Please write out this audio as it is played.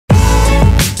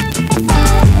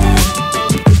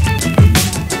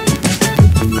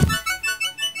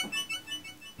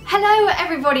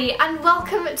everybody and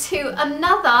welcome to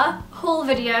another haul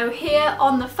video here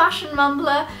on the Fashion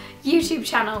Mumblr YouTube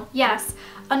channel. Yes,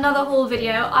 another haul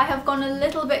video. I have gone a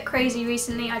little bit crazy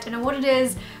recently. I don't know what it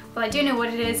is. Well, I do know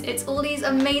what it is. It's all these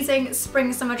amazing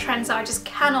spring summer trends that I just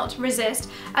cannot resist.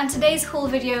 And today's haul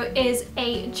video is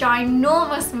a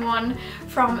ginormous one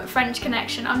from French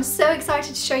Connection. I'm so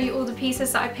excited to show you all the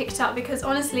pieces that I picked up because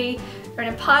honestly, they're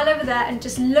in a pile over there and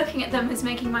just looking at them is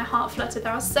making my heart flutter.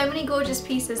 There are so many gorgeous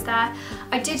pieces there.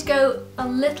 I did go a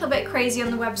little bit crazy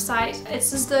on the website.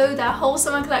 It's as though their whole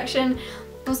summer collection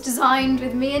was designed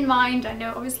with me in mind. I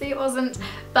know obviously it wasn't,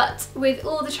 but with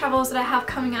all the travels that I have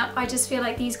coming up, I just feel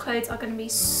like these clothes are going to be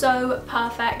so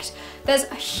perfect. There's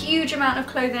a huge amount of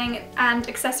clothing and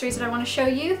accessories that I want to show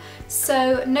you,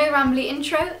 so no rambly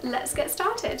intro, let's get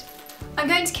started. I'm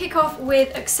going to kick off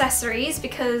with accessories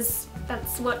because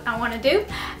that's what I want to do.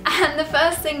 And the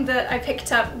first thing that I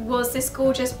picked up was this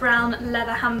gorgeous brown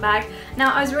leather handbag.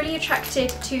 Now I was really attracted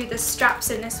to the straps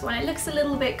in this one. It looks a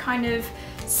little bit kind of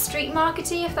street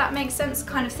markety, if that makes sense, the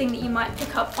kind of thing that you might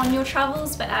pick up on your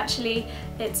travels, but actually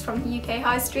it's from the UK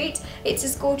High Street. It's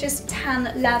this gorgeous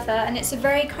tan leather and it's a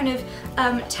very kind of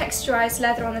texturized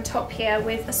leather on the top here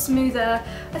with a smoother,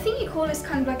 I think you call this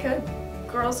kind of like a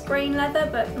gross grain leather,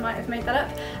 but I might have made that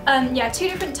up. Yeah, two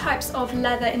different types of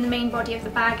leather in the main body of the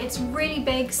bag. It's really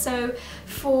big, so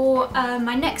for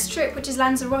my next trip, which is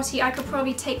Lanzarote, I could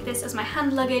probably take this as my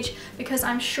hand luggage because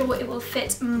I'm sure it will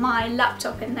fit my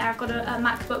laptop in there. I've got a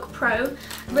MacBook Pro.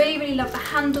 Really love the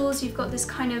handles. You've got this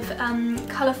kind of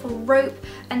colourful rope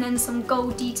and then some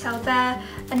gold detail there,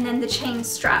 and then the chain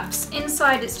straps.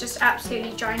 Inside it's just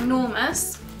absolutely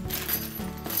ginormous.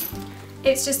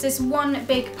 It's just this one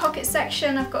big pocket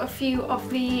section. I've got a few of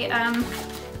the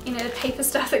you know, the paper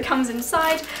stuff that comes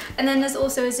inside, and then there's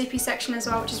also a zippy section as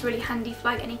well, which is really handy for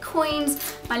like any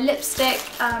coins, my lipstick,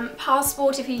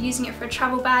 passport if you're using it for a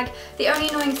travel bag. The only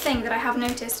annoying thing that I have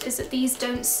noticed is that these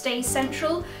don't stay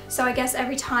central, so I guess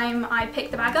every time I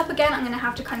pick the bag up again I'm going to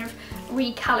have to kind of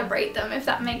recalibrate them, if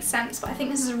that makes sense. But I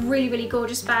think this is a really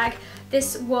gorgeous bag.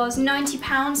 This was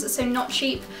 £90, so not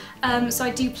cheap, so I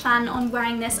do plan on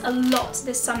wearing this a lot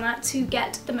this summer to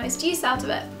get the most use out of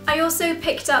it. I also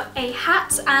picked up a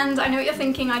hat, and I know what you're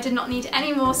thinking, I did not need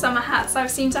any more summer hats. I've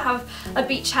seemed to have a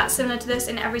beach hat similar to this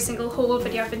in every single haul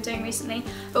video I've been doing recently,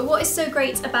 but what is so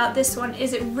great about this one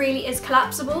is it really is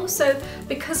collapsible, so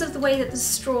because of the way that the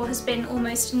straw has been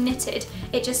almost knitted,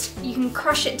 it just, you can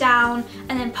crush it down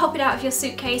and then pop it out of your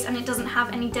suitcase and it doesn't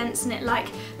have any dents in it like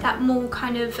that more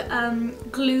kind of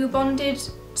glue bonded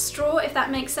straw, if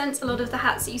that makes sense. A lot of the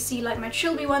hats that you see, like my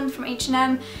H.U.G.E one from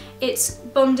H&M, it's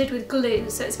bonded with glue,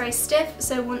 so it's very stiff,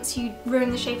 so once you ruin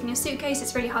the shape in your suitcase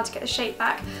it's really hard to get the shape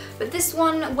back. But this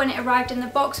one, when it arrived in the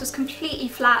box, was completely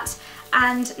flat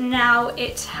and now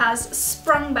it has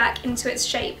sprung back into its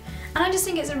shape. And I just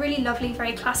think it's a really lovely,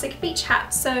 very classic beach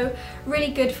hat, so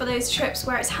really good for those trips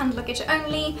where it's hand luggage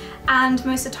only, and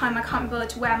most of the time I can't be bothered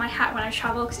to wear my hat when I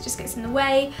travel because it just gets in the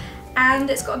way. And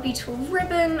it's got a beautiful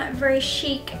ribbon, very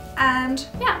chic, and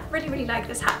yeah, really like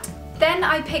this hat. Then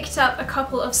I picked up a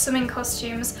couple of swimming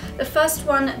costumes. The first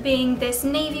one being this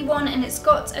navy one, and it's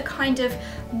got a kind of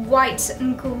white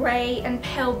and grey and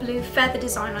pale blue feather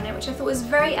design on it, which I thought was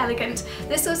very elegant.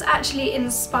 This was actually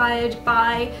inspired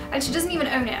by, and she doesn't even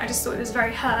own it, I just thought it was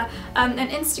very her, an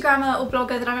Instagrammer or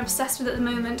blogger that I'm obsessed with at the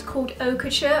moment called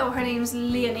H.U.G.E, or her name's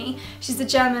Leonie. She's a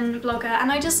German blogger, and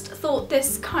I just thought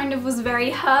this kind of was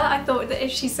very her. I thought that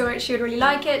if she saw it she would really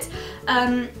like it,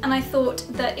 and I thought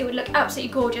that it would look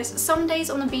absolutely gorgeous. Some days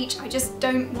on the beach I just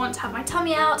don't want to have my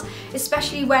tummy out,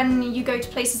 especially when you go to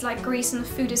places like Greece and the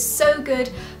food is so good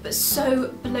but so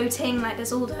bloating, like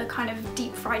there's all the kind of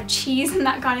deep fried cheese and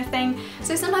that kind of thing.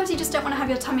 So sometimes you just don't want to have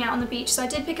your tummy out on the beach, so I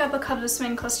did pick up a couple of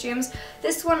swim costumes.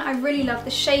 This one I really love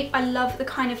the shape, I love the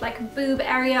kind of like boob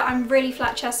area. I'm really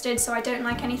flat chested, so I don't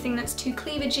like anything that's too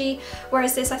cleavagey,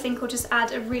 whereas this I think will just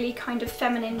add a really kind of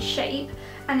feminine shape.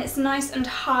 And it's nice and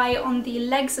high on the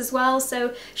legs as well,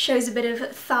 so shows a bit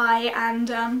of thigh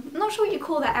and I'm not sure what you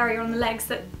call that area on the legs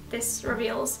that this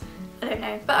reveals. I don't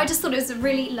know, but I just thought it was a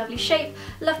really lovely shape.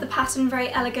 Love the pattern,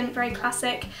 very elegant, very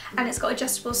classic, and it's got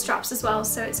adjustable straps as well,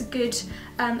 so it's a good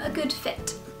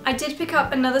fit. I did pick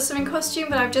up another swimming costume,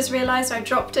 but I've just realised I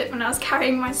dropped it when I was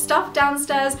carrying my stuff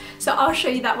downstairs, so I'll show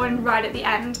you that one right at the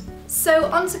end.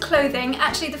 So onto clothing.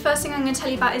 Actually, the first thing I'm going to tell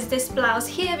you about is this blouse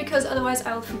here, because otherwise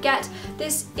I will forget.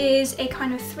 This is a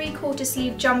kind of 3/4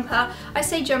 sleeve jumper. I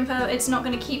say jumper, it's not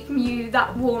going to keep you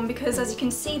that warm because as you can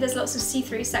see there's lots of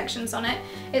see-through sections on it.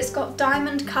 It's got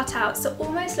diamond cutouts that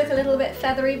almost look a little bit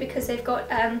feathery because they've got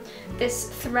this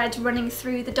thread running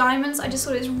through the diamonds. I just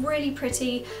thought it was really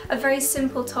pretty, a very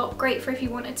simple top, great for if you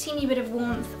want a teeny bit of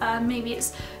warmth.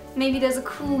 Maybe there's a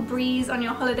cool breeze on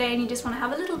your holiday and you just want to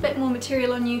have a little bit more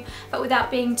material on you, but without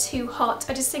being too hot.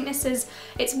 I just think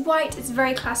it's white, it's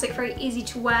very classic, very easy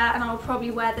to wear, and I'll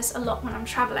probably wear this a lot when I'm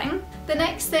traveling. The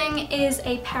next thing is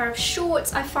a pair of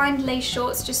shorts. I find lace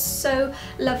shorts just so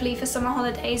lovely for summer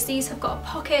holidays. These have got a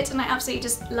pocket and I absolutely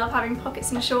just love having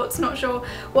pockets in shorts. Not sure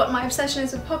what my obsession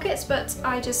is with pockets, but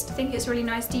I just think it's really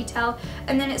nice detail.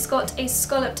 And then it's got a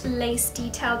scalloped lace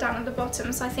detail down at the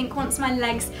bottom, so I think once my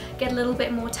legs get a little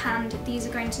bit more tanned, these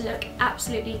are going to look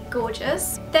absolutely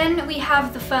gorgeous. Then we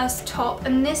have the first top,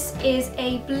 and this is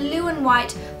a blue and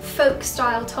white folk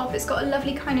style top. It's got a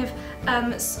lovely kind of I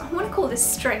want to call this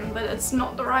string, but it's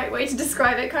not the right way to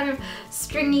describe it, kind of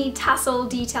stringy tassel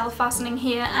detail fastening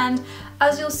here, and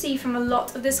as you'll see from a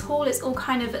lot of this haul, it's all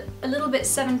kind of a little bit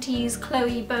 70s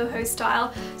Chloe boho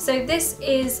style. So this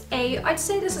is I'd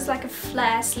say this is like a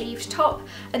flare sleeved top,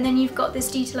 and then you've got this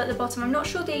detail at the bottom. I'm not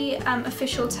sure the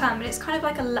official term, but it's kind of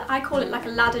like I call it like a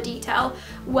ladder detail,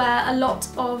 where a lot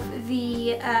of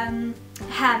the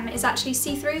hem is actually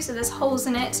see-through, so there's holes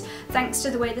in it thanks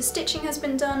to the way the stitching has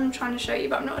been done. I'm trying to show you,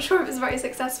 but I'm not sure if it's very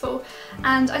successful,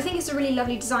 and I think it's a really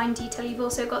lovely design detail. You've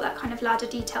also got that kind of ladder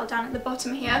detail down at the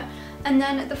bottom here, and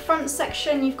then at the front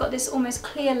section you've got this almost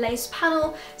clear lace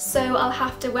panel, so I'll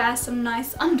have to wear some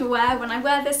nice underwear when I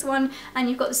wear this one, and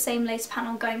you've got the same lace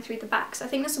panel going through the back, so I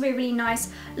think this will be a really nice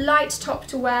light top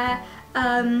to wear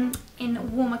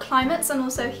in warmer climates, and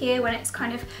also here when it's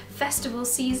kind of festival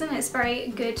season, it's very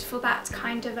good for that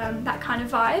kind of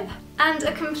vibe. And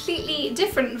a completely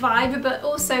different vibe, but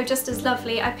also just as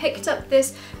lovely, I picked up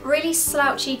this really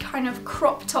slouchy kind of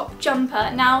crop top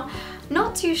jumper. Now,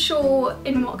 not too sure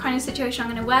in what kind of situation I'm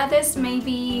going to wear this.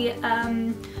 Maybe,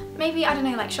 I don't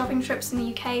know, like shopping trips in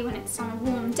the UK when it's on a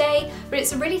warm day, but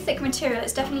it's a really thick material.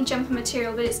 It's definitely jumper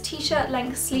material, but it's t-shirt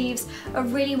length sleeves, a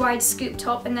really wide scoop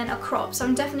top, and then a crop. So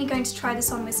I'm definitely going to try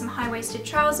this on with some high-waisted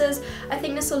trousers. I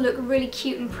think this will look really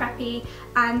cute and preppy,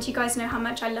 and you guys know how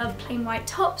much I love plain white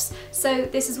tops, so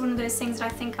this is one of those things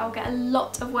that I think I'll get a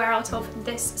lot of wear out of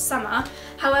this summer.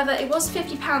 However, it was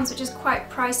 £50, which is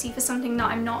quite pricey for something that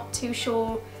I'm not too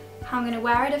sure how I'm going to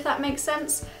wear it, if that makes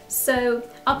sense. So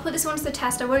I'll put this one to the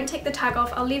test. I won't take the tag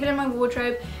off, I'll leave it in my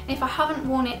wardrobe, and if I haven't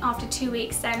worn it after 2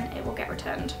 weeks, then it will get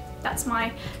returned. That's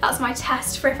my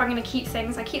test for if I'm going to keep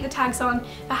things. I keep the tags on.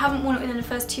 If I haven't worn it within the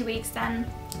first 2 weeks,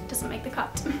 then it doesn't make the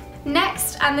cut.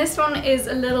 Next, and this one is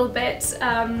a little bit,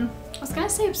 I was going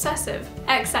to say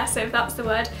excessive, that's the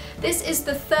word. This is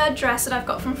the third dress that I've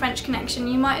got from French Connection.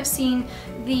 You might have seen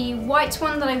the white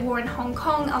one that I wore in Hong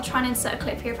Kong. I'll try and insert a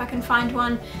clip here if I can find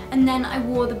one. And then I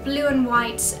wore the blue and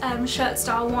white shirt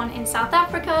style one in South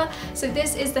Africa. So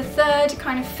this is the third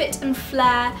kind of fit and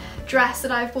flare dress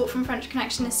that I've bought from French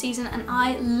Connection this season, and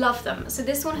I love them. So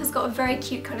this one has got a very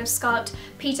cute kind of scalloped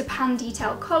Peter Pan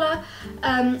detail collar,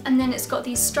 and then it's got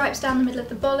these stripes down the middle of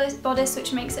the bodice,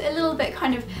 which makes it a little bit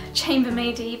kind of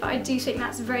chambermaid-y, but I do think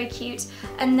that's very cute.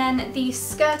 And then the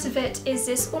skirt of it is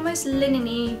this almost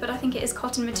linen-y, but I think it is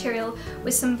cotton material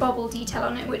with some bobble detail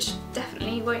on it, which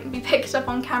definitely won't be picked up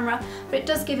on camera, but it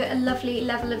does give it a lovely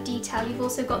level of detail. You've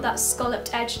also got that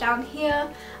scalloped edge down here.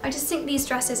 I just think these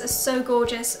dresses are so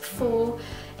gorgeous for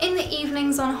in the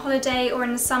evenings on holiday or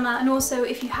in the summer, and also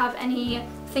if you have any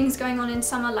things going on in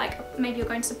summer, like maybe you're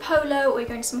going to polo or you're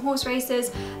going to some horse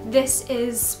races, this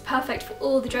is perfect for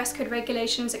all the dress code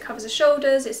regulations. It covers the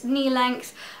shoulders, it's knee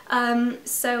length,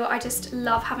 so I just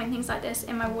love having things like this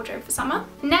in my wardrobe for summer.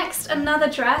 Next, another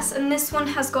dress, and this one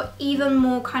has got even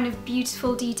more kind of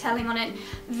beautiful detailing on it.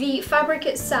 The fabric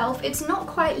itself, it's not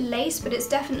quite lace, but it's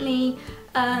definitely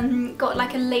got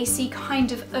like a lacy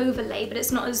kind of overlay, but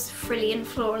it's not as frilly and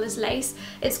floral as lace.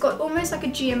 It's got almost like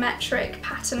a geometric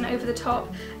pattern over the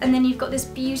top, and then you've got this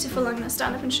beautiful, I'm going to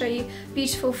stand up and show you,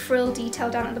 beautiful frill detail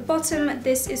down at the bottom.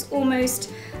 This is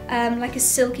almost like a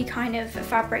silky kind of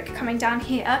fabric coming down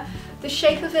here. The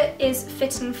shape of it is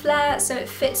fit and flare, so it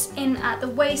fits in at the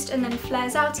waist and then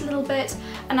flares out a little bit,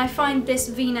 and I find this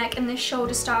v-neck and this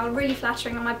shoulder style really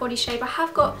flattering on my body shape. I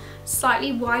have got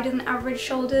slightly wider than average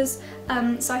shoulders,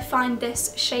 so I find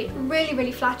this shape really,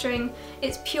 really flattering.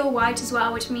 It's pure white as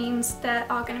well, which means there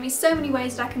are going to be so many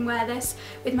ways that I can wear this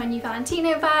with my new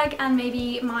Valentino bag and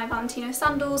maybe my Valentino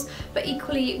sandals, but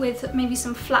equally with maybe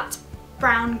some flat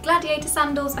brown gladiator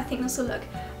sandals. I think this will look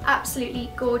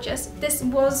absolutely gorgeous. This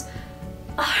was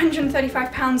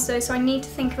 £135 though, so I need to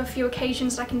think of a few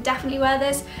occasions that I can definitely wear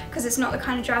this, because it's not the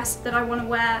kind of dress that I want to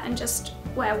wear and just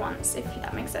wear once, if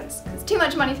that makes sense. It's too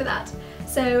much money for that.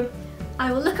 So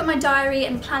I will look at my diary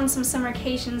and plan some summer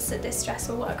occasions that this dress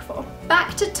will work for.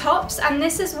 Back to tops, and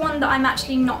this is one that I'm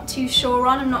actually not too sure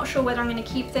on. I'm not sure whether I'm going to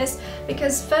keep this,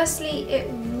 because firstly it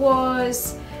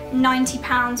was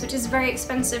 £90, which is very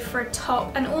expensive for a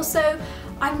top, and also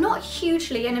I'm not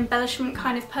hugely an embellishment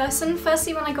kind of person.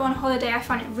 Firstly, when I go on holiday I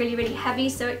find it really heavy,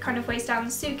 so it kind of weighs down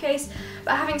the suitcase,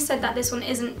 but having said that, this one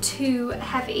isn't too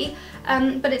heavy.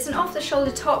 But it's an off-the-shoulder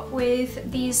top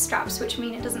with these straps, which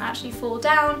mean it doesn't actually fall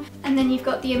down, and then you've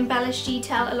got the embellished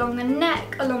detail along the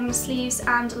neck, along the sleeves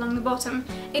and along the bottom.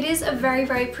 It is a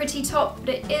very pretty top, but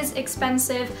it is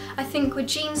expensive. I think with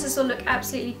jeans this will look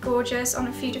absolutely gorgeous on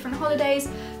a few different holidays,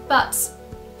 but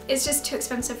it's just too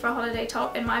expensive for a holiday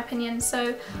top in my opinion,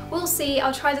 so we'll see.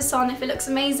 I'll try this on. If it looks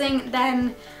amazing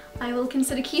then I will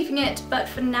consider keeping it, but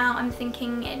for now I'm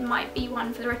thinking it might be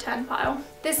one for the return pile.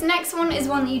 This next one is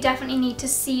one that you definitely need to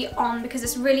see on because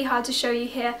it's really hard to show you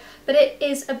here, but it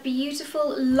is a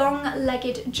beautiful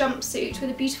long-legged jumpsuit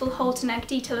with a beautiful halter neck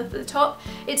detail at the top.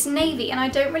 It's navy, and I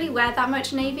don't really wear that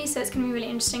much navy, so it's going to be really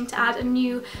interesting to add a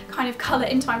new kind of colour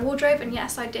into my wardrobe, and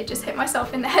yes, I did just hit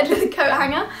myself in the head with a coat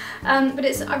hanger, but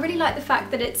I really like the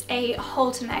fact that it's a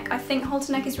halter neck. I think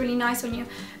halter neck is really nice when you've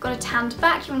got a tanned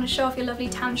back, you want to show off your lovely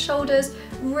tanned shoulders.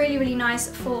 Really nice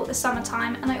for the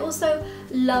summertime, and I also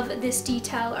love this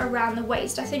detail around the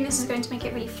waist. I think this is going to make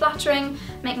it really flattering,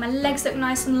 make my legs look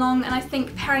nice and long, and I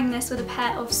think pairing this with a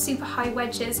pair of super high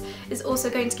wedges is also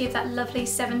going to give that lovely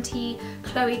 70s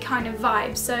Chloe kind of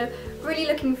vibe. So really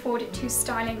looking forward to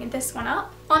styling this one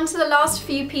up. On to the last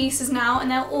few pieces now,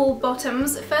 and they're all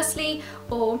bottoms. Firstly,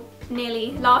 or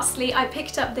nearly lastly, I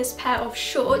picked up this pair of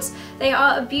shorts. They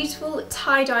are a beautiful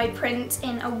tie-dye print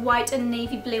in a white and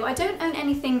navy blue. I don't own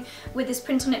anything with this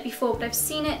print on it before, but I've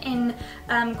seen it in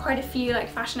quite a few like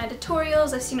fashion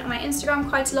editorials. I've seen it on my Instagram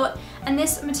quite a lot, and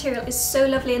this material is so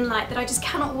lovely and light that I just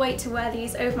cannot wait to wear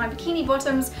these over my bikini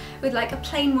bottoms with like a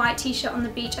plain white t-shirt on the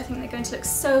beach. I think they're going to look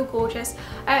so gorgeous.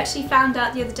 I actually found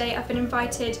out the other day I've been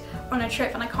invited on a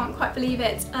trip, and I can't quite believe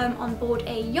it, on board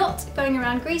a yacht going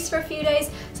around Greece for a few days,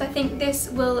 so I think this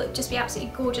will just be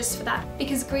absolutely gorgeous for that,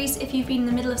 because Greece, if you've been in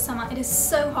the middle of summer, it is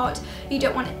so hot, you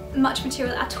don't want much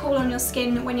material at all on your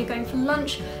skin when you're going for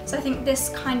lunch, so I think this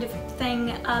kind of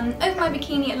thing over my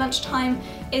bikini at lunchtime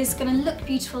is going to look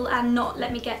beautiful and not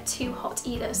let me get too hot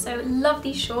either. So love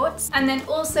these shorts. And then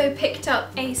also picked up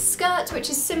a skirt which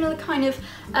is similar kind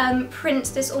of print,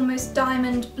 this almost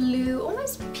diamond blue,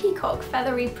 almost peacock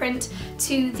feathery print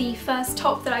to the first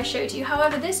top that I showed you.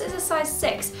 However, this is a size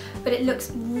 6, but it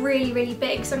looks really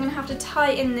big, so I'm going to have to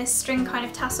tie in this string kind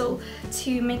of tassel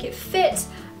to make it fit.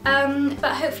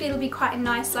 But hopefully it'll be quite a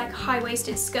nice like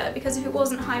high-waisted skirt, because if it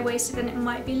wasn't high-waisted then it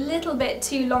might be a little bit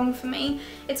too long for me.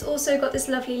 It's also got this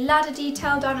lovely ladder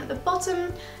detail down at the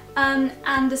bottom,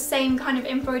 and the same kind of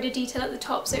embroidered detail at the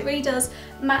top, so it really does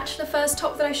match the first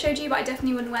top that I showed you, but I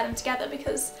definitely wouldn't wear them together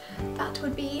because that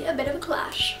would be a bit of a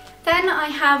clash. Then I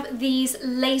have these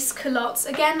lace culottes.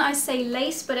 Again, I say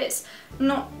lace, but it's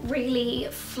not really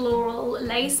floral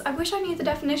lace. I wish I knew the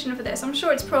definition for this. I'm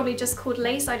sure it's probably just called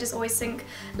lace. I just always think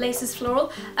lace is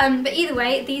floral. But either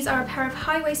way, these are a pair of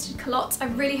high-waisted culottes. I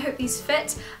really hope these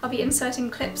fit. I'll be inserting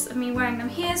clips of me wearing them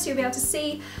here so you'll be able to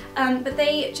see. But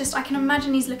they just, I can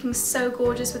imagine these looking so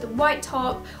gorgeous with a white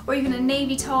top or even a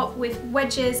navy top with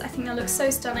wedges. I think they'll look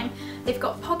so stunning. They've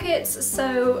got pockets,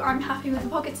 so I'm happy with the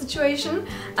pocket situation.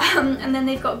 And then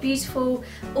they've got beautiful,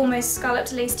 almost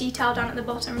scalloped lace detail down at the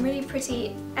bottom. Really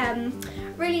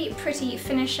pretty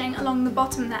finishing along the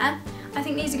bottom there. I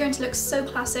think these are going to look so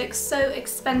classic, so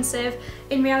expensive.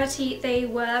 In reality, they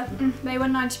were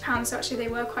 £90, so actually they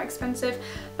were quite expensive.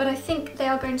 But I think they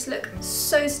are going to look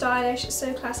so stylish,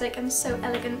 so classic, and so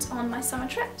elegant on my summer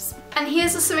trips. And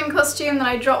here's a swimming costume that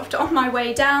I dropped on my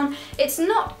way down. It's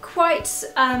not quite,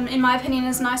 in my opinion,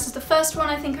 as nice as the first one.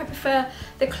 I think I prefer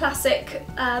the classic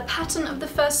pattern of the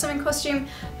first swimming costume,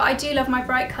 but I do love my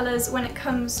bright colours when it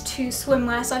comes to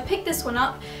swimwear, so I picked this one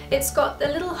up. It's got a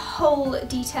little hole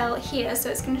detail here, so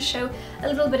it's going to show a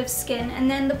little bit of skin, and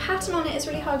then the pattern on it is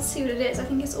really hard to see what it is. I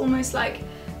think it's almost like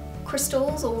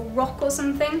crystals or rock or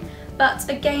something. but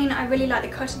again, I really like the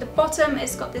cut at the bottom.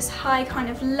 It's got this high kind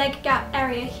of leg gap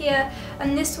area here,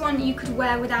 and this one you could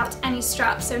wear without any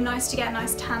straps, so nice to get a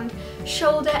nice tanned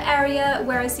shoulder area,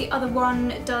 whereas the other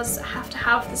one does have to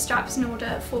have the straps in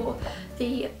order for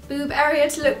the boob area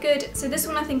to look good. So this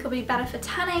one I think will be better for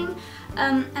tanning,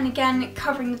 and again,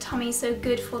 covering the tummy, so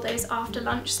good for those after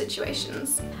lunch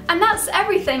situations. And that's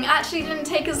everything. It actually didn't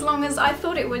take as long as I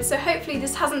thought it would, so hopefully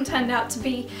this hasn't turned out to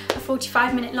be a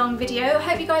 45-minute long video. I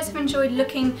hope you guys have enjoyed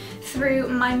looking through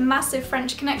my massive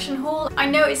French Connection haul. I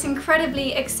know it's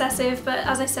incredibly excessive, but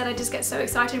as I said, I just get so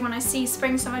excited when I see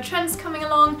spring summer trends coming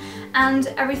along, and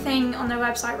everything on their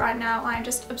website right now I'm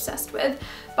just obsessed with.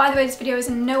 By the way, this video is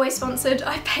in no way sponsored.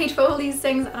 I paid for all these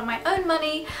things out of my own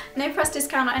money, no press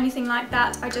discount or anything like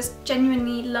that. I just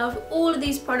genuinely love all of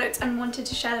these products and wanted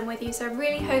to share them with you, so I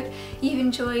really hope you've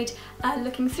enjoyed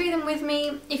looking through them with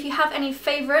me. If you have any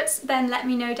favourites, then let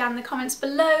me know down in the comments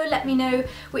below. Let me know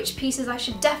which pieces I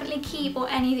should definitely keep, or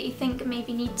any that you think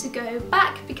maybe need to go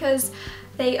back, because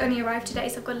they only arrived today,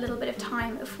 so I've got a little bit of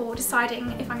time before deciding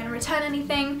if I'm going to return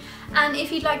anything. And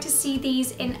if you'd like to see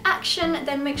these in action,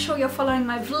 then make sure you're following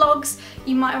my vlogs.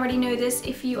 You might already know this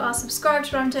if you are subscribed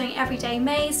to what I'm doing everyday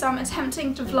May, so I'm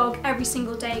attempting to vlog every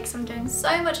single day because I'm doing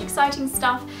so much exciting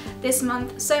stuff this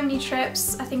month, so many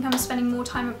trips. I think I'm spending more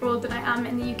time abroad than I am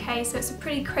in the UK, so it's a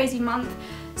pretty crazy month.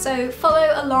 So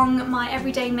follow along my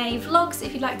everyday May vlogs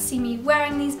if you'd like to see me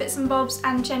wearing these bits and bobs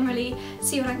and generally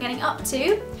see what I'm getting up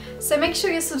to. So make sure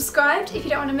you're subscribed if you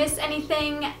don't want to miss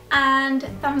anything, and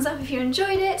thumbs up if you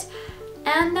enjoyed it.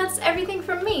 And that's everything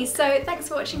from me. So thanks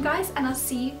for watching, guys, and I'll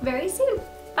see you very soon.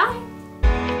 Bye!